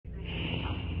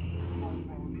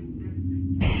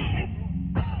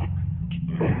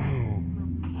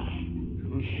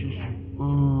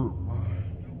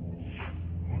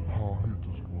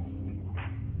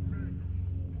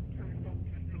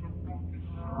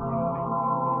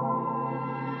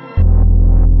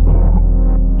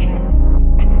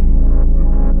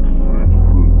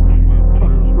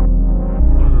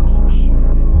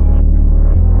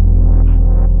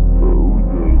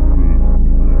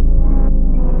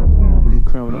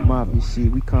hip-hop and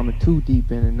shit. We coming too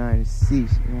deep in the 96,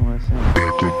 you know what I'm saying?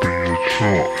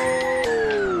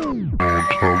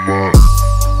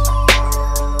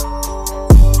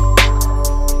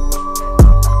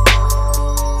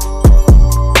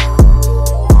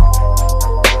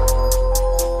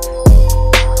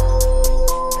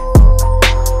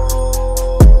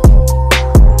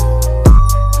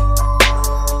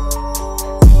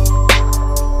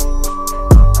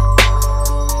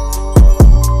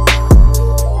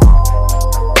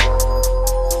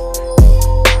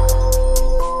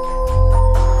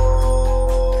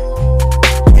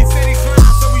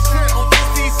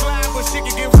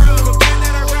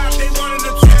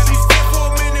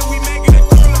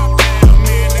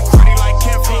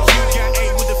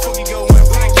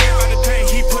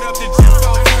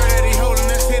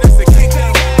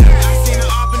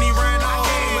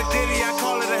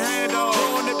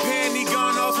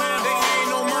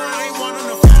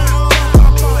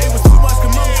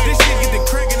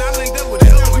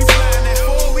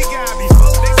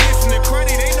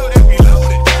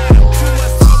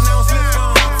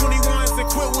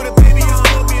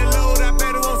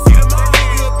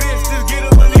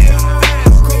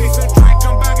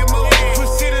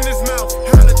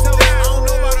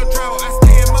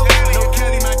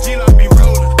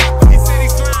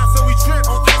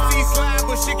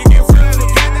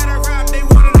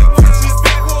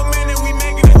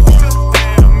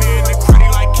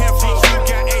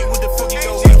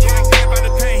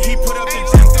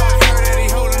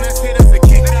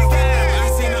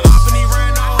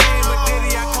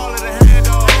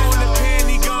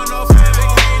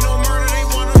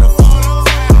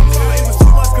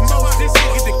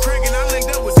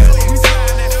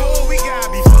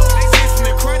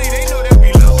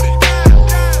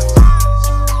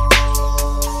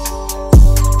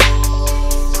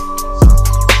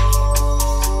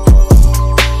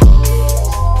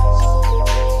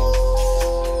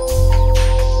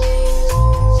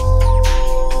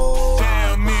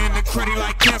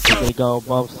 They gon'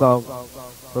 bump song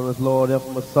from his Lord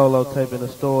Infamous solo tape in the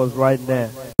stores right now.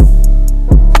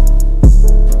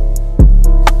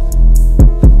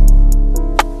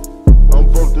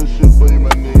 I'm broke this shit for you, my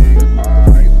nigga.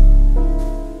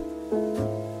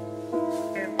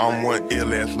 I'm one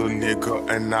ill-ass little nigga,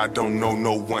 and I don't know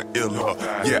no one iller.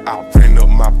 Yeah, I ran up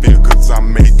my figures, I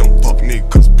made them fuck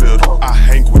niggas bitter. I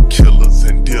hang with killers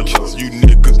and dealers, you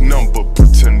niggas number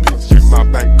pretenders. Yeah, my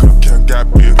bank account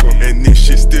got bigger, and this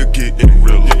shit still getting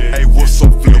realer. Hey, what's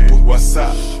up, flipper? What's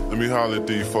up? Let me holler at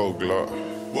these folk, Glock.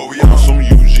 What we on some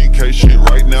UGK shit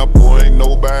right now, boy, ain't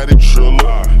nobody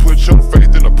triller. Put your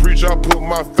faith in the preacher, I put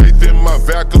my faith in my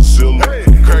vacuum sealer.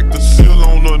 Crack the seal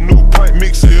on a new pipe,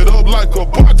 mix it up like a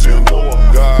bartender.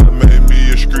 God made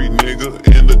me a street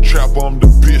nigga, in the trap I'm the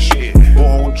bishop.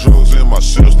 Born with drugs in my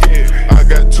system, I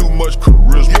got too much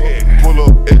charisma. Pull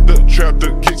up at the trap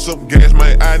to get some gas,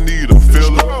 man, I need a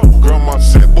filler. Grandma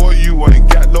said, boy, you ain't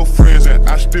got no friends, and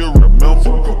I still remember.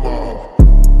 Come on.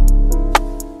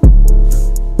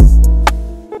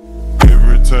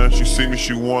 Time she see me,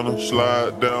 she wanna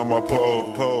slide down my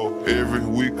pole. Every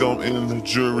week I'm in the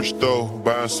jewelry store,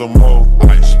 buying some more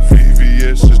ice.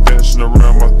 VVS is dancing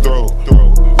around my throat.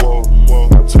 Whoa, whoa.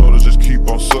 I told her just keep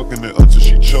on sucking it until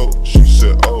she choked. She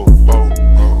said, oh, oh,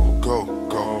 oh, go,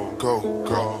 go, go,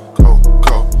 go, go,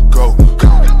 go, go,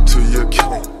 go. Till you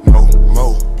can't no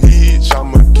more, bitch.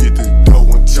 I'ma get the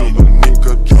dough until the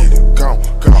nigga get it gone.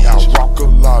 I rock a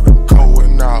lot of coal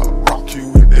and I'll rock you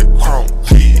with that chrome.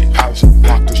 I just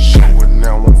rock the show and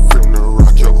now I'm finna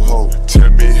rock your hoe. Tell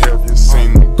me, have you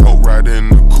seen the goat ride in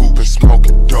the coupe and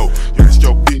smoking dope? Yes,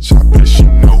 your bitch, I bet she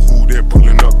know who they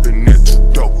pulling up in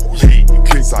that dope. Yeah,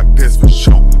 kids like this for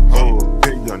sure.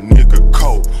 That young nigga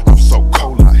cold. I'm so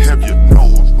cold, I have your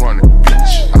nose running,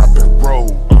 bitch. I been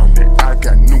rolled on it. I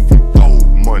got new and old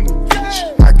money,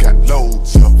 bitch. I got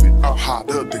loads of it. I'm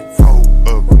hotter than four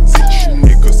of it. Bitch, you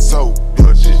niggas so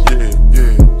budget,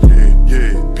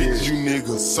 yeah, bitch, you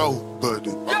niggas so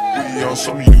budget. We on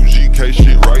some UGK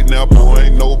shit right now, boy,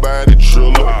 ain't nobody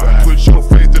triller. Put your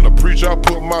faith in the preacher, I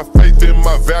put my faith in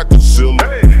my vacuum sealer.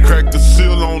 Crack the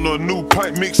seal on a new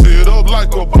pipe, mix it up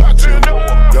like a bartender.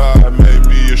 God made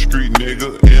me a street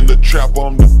nigga, in the trap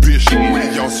I'm the bishop.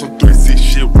 We on some 3C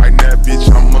shit right now, bitch,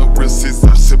 I'm a real scissor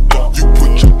sipper. You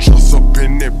put your trust up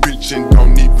in that bitch and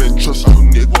don't even trust you,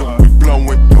 nigga. We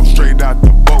blowing dope straight out the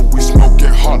boat, we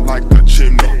smoking hot like a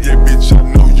chimney. Yeah, bitch, I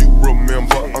know you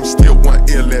remember, I'm still one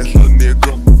ill-ass little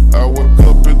nigga. I wake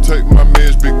up and take my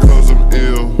meds because I'm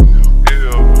ill.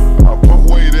 I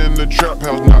put weight in the trap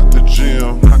house, not the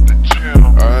gym.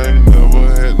 I ain't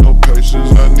never had no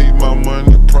patience, I need my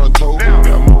money pronto.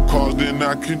 Got more cars than I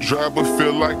I can drive, but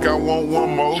feel like I want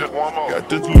one more. Got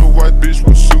this little white bitch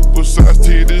with super-sized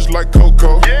titties like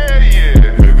Coco.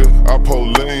 Yeah. Nigga, I pour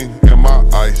lean in my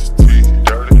iced tea.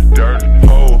 Dirty.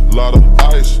 Whole lot of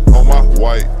ice on my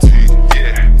white tee.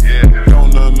 Yeah.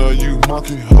 Don't none of you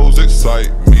monkey hoes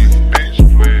excite me.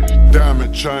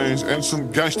 Diamond chains and some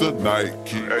gangsta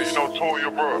Nike. Hey, you know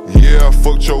Toya, bro? Yeah, I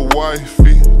fucked your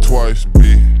wifey twice,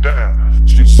 B. Damn.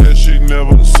 She said she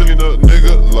never seen a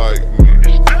nigga like me.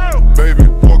 Baby,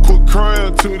 boy, quit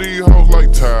crying to these hoes like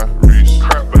Tyrese.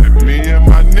 Crap, baby. Me and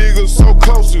my niggas so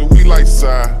close and we like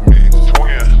Siamese.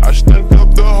 Twin. I stand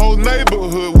up the whole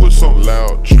neighborhood with some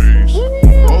loud trees.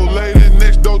 Old lady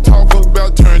next door talking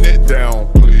about turn it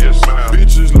down, please. Yes, ma'am.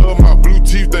 Bitches love my blue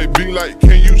teeth, they be like,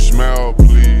 can you smile,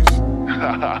 please?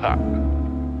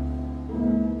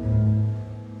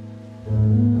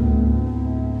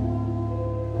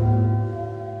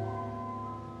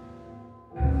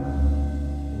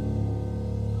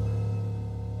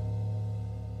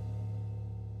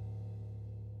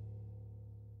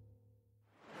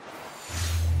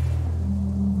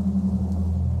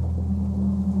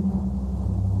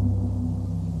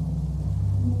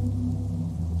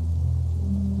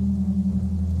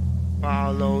 For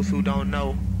all those who don't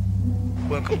know,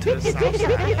 welcome to the South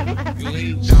Side.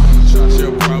 Don't trust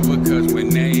your brother, cause when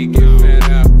they get fed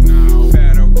up,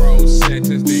 federal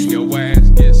sentence, then your ass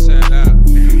get set up.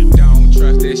 Don't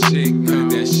trust that shit, cause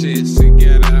that shit's to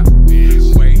get up.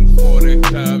 Waiting for the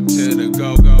club till the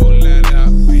go-go let up.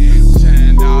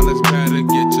 $10 better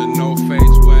get your no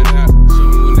face wet up.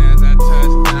 Soon as I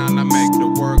touch down, I make the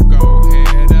work go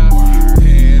head up.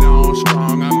 Head on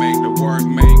strong, I make the work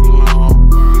make long.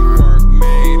 Work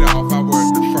made off, I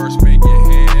work the first, make your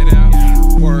head up.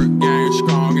 Work game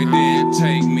strong, and then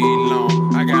take me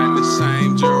long. I got the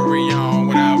same jewelry on,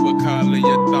 whatever color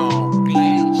your thong.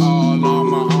 All on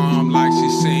my arm like she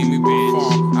seen me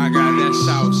before. I got that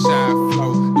south side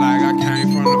flow, like I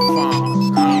came from the farm.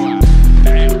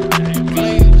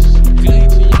 Clean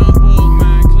to young boy,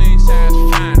 man, clean size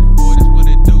fine. Boy, this what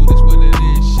it do, this what it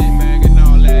is. Shit bagging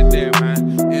all that there, man.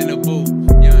 In the booth,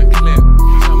 young clip,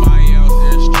 somebody else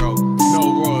intro, no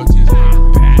royalties.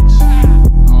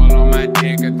 All on my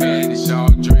dick, I got this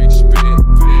dog drink spit.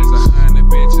 There's 100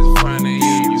 bitches front of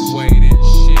you, you waiting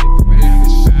shit. If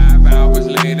it's 5 hours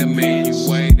later, man, you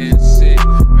wait and sit.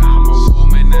 I'm a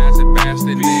womanizer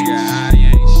bastard, nigga, I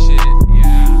ain't shit.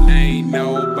 Ain't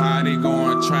nobody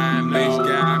gonna try and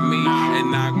misguide me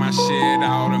and knock my shit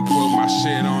out and put my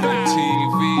shit on the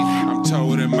TV. I'm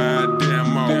told in my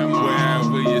demo,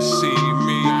 wherever you see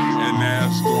me, and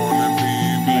that's gonna be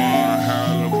one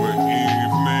hell of an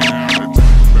evening.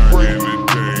 Back in the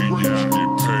day, used to get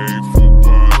paid for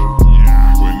butter,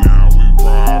 but now we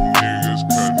rob niggas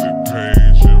cause it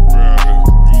pays you better.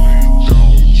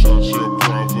 Don't trust your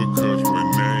brother cause when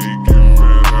they get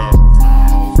fed up,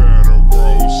 federal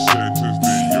sentence,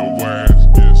 then your ass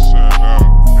get set up.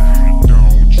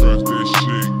 Don't trust that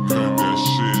shit cause that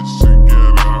shit's to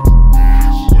get up.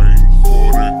 Waiting for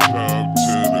the club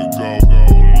till the go-go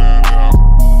let up.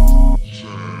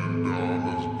 $10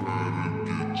 better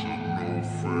get your no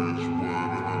face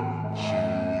wet up.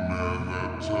 Soon as I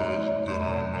touch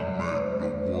down, I make the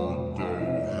work go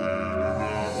head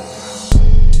up.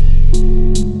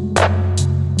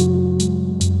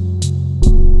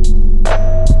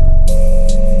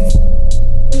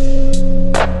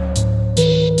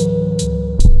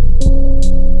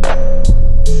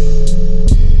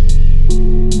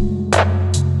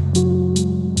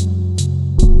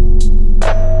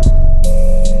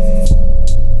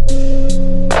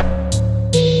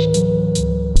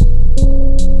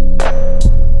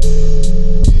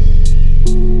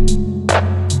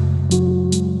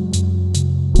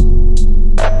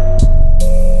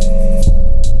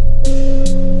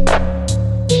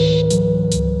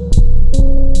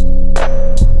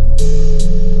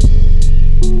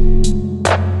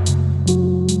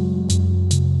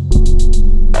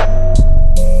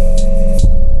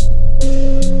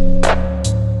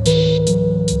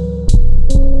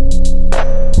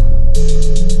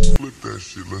 Flip that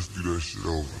shit, let's do that shit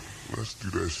over. Let's do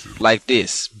that shit. Like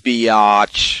this,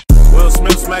 biatch. Will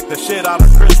Smith smack the shit out of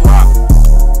Chris Rock.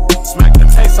 Smack the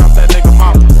taste off that nigga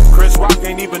mouth. Chris Rock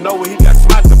ain't even know what he got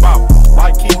smacked about.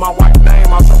 Why keep my white name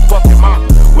out your fucking mouth?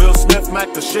 Will Smith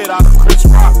smack the shit out of Chris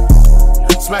Rock.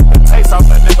 Smack the taste off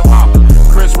that nigga mouth.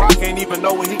 Chris Rock ain't even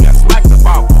know what he got smacked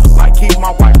about. Like keep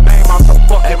my white name out your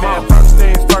fucking mouth. First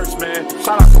things first, man.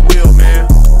 Shout out to Will, man.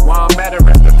 While I'm at it,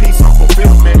 rest in peace, Uncle Phil,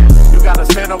 man. You gotta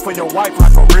stand up for your wife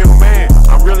like a real man.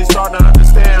 I'm really starting to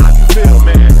understand how you feel,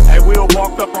 man. Hey, Will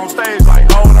walked up on stage like,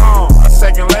 hold on. A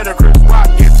second later, Chris Rock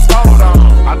gets stole on.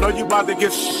 I know you about to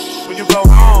get when you go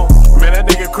home. Man, that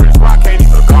nigga Chris Rock can't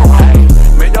even go home.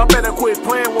 Man, y'all better quit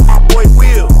playing with my boy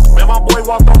Will. Man, my boy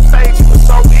walked on stage, he was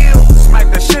so ill.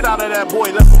 Smacked the shit out of that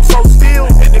boy, left him so still.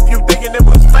 And if you thinking it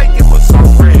was fake, it was so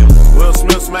real. Will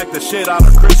Smith smacked the shit out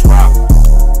of Chris Rock.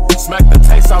 Smacked the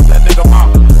taste out that nigga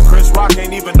mouth. Chris Rock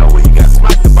ain't even know what he got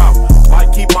smacked about. Why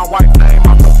keep my wife's name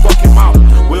out the fucking mouth?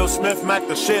 Will Smith smacked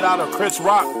the shit out of Chris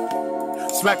Rock.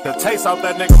 Smack the taste out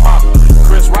that nigga mouth.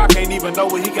 Chris Rock ain't even know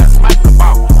what he got smacked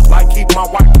about. Like keep my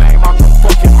wife's name out the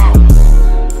fucking mouth.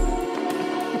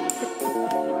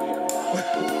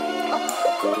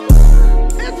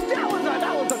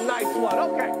 That was a nice one.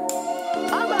 Okay.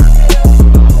 I'm out here.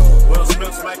 Will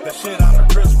Smith smacked the shit out of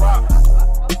Chris Rock.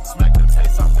 Smack the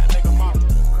taste out that nigga mouth.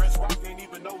 Chris Rock ain't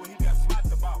even know what he got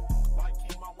smacked about. Like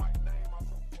keep my wife's name out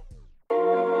the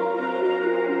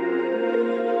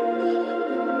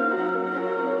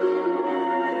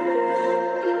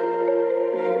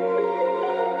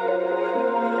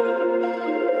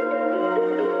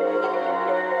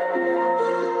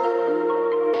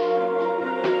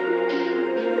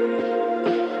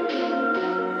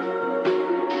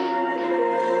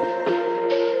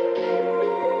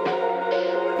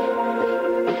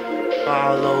For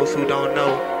all those who don't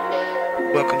know,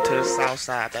 welcome to the South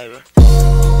Side, baby.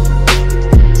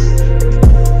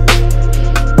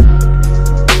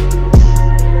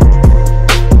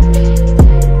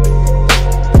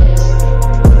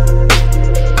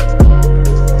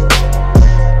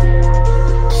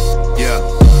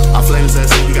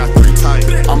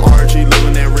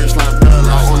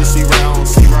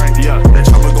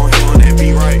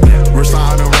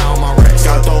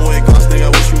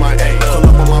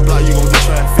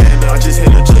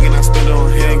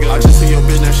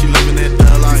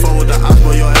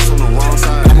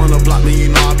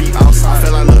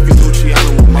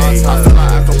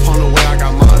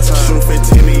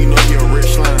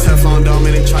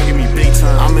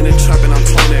 I'm in the trap and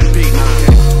I'm torn that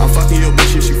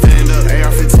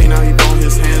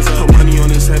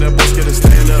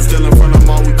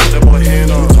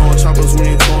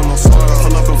big 9.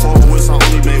 I flame his ass and he got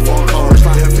 3 tight. I'm RG.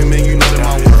 I flame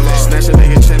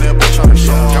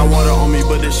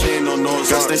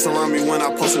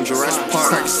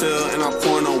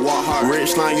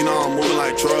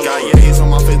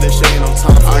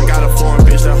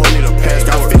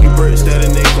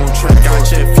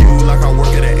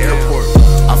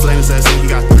his ass and he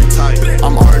got 3 tight.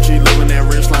 I'm RG. Now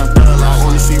rich man. I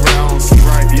wanna see rounds. Say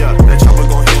hi, yeah. Bitch, I'ma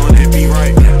go here on that beat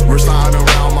right. We're starting on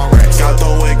all my raps. I'm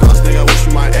throwing cops, nigga. Wish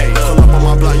you my day. Come up on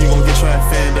my blood, you gon' get to the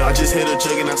fan. I just hit a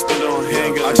chicken and stay on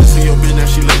here. I just see a bitch that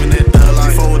she living down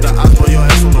that food. I'll put your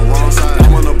ass on my mom side. I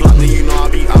wanna block me, you know I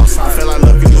be bouncing. I feel like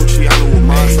my people treat me.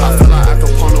 Legs off the hand, the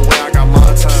corner world, and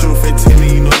all to 215.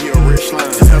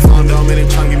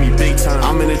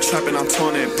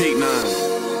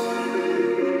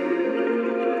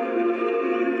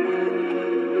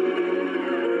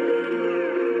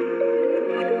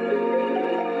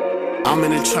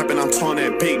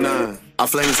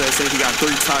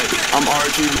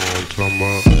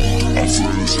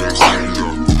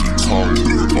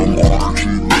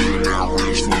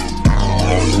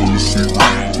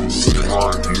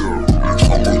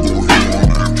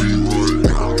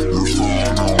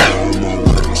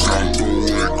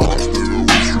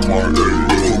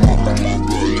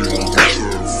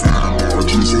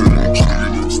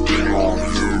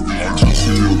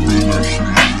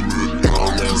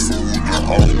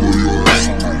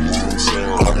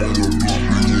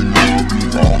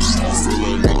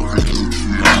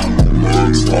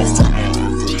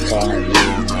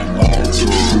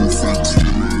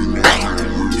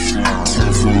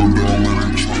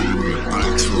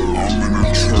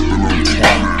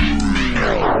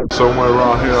 Somewhere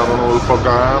around here, I don't know where the fuck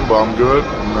I am, but I'm good,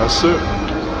 and that's it.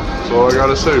 That's all I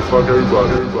gotta say. Fuck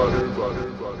everybody.